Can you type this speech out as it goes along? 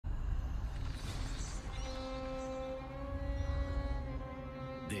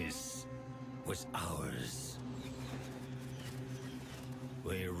This was ours.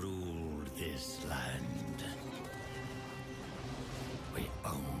 We ruled this land. We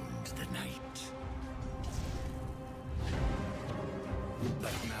owned the night.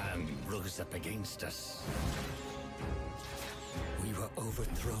 But man rose up against us. We were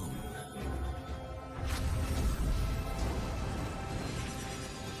overthrown.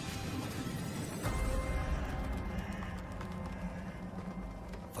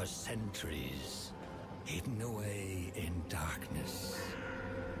 For centuries, hidden away in darkness.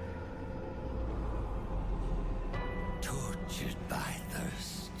 Tortured by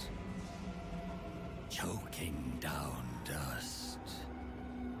thirst. Choking down dust.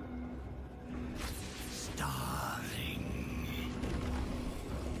 Starving.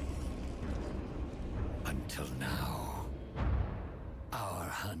 Until now, our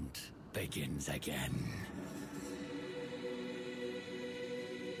hunt begins again.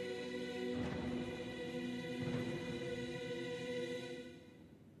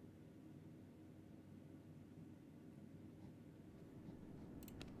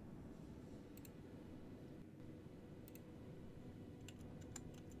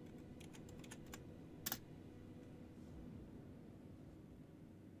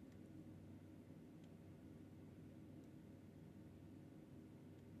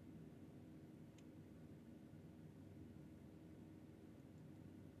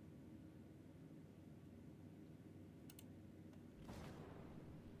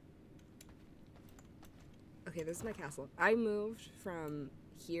 Okay, this is my castle. I moved from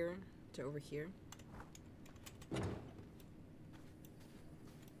here to over here.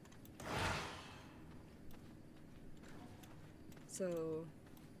 So,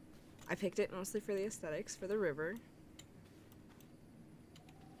 I picked it mostly for the aesthetics, for the river.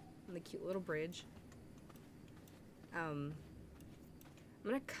 And the cute little bridge. I'm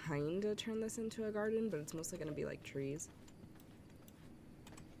gonna kinda turn this into a garden, but it's mostly gonna be like trees.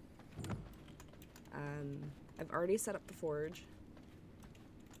 I've already set up the forge.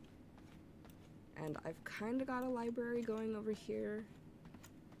 And I've kind of got a library going over here.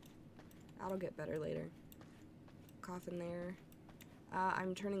 That'll get better later. Coffin there.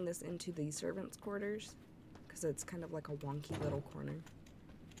 I'm turning this into the servants' quarters, because it's kind of like a wonky little corner.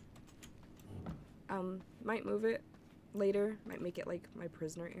 Might move it later. Might make it like my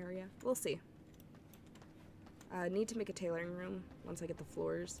prisoner area. We'll see. Need to make a tailoring room once I get the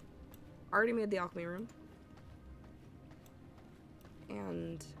floors. Already made the alchemy room.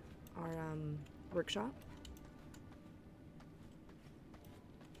 And our workshop.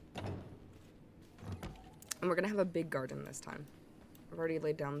 And we're gonna have a big garden this time. I've already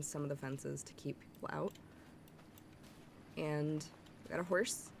laid down some of the fences to keep people out. And we got a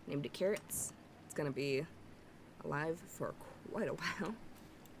horse, named it Carrots. It's gonna be alive for quite a while.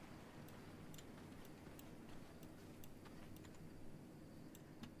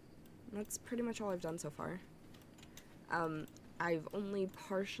 That's pretty much all I've done so far. I've only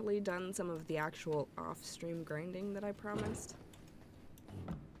partially done some of the actual off-stream grinding that I promised.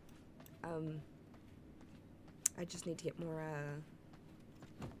 I just need to get more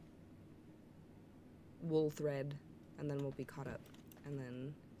wool thread, and then we'll be caught up. And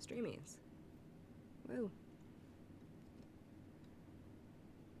then streamies. Woo.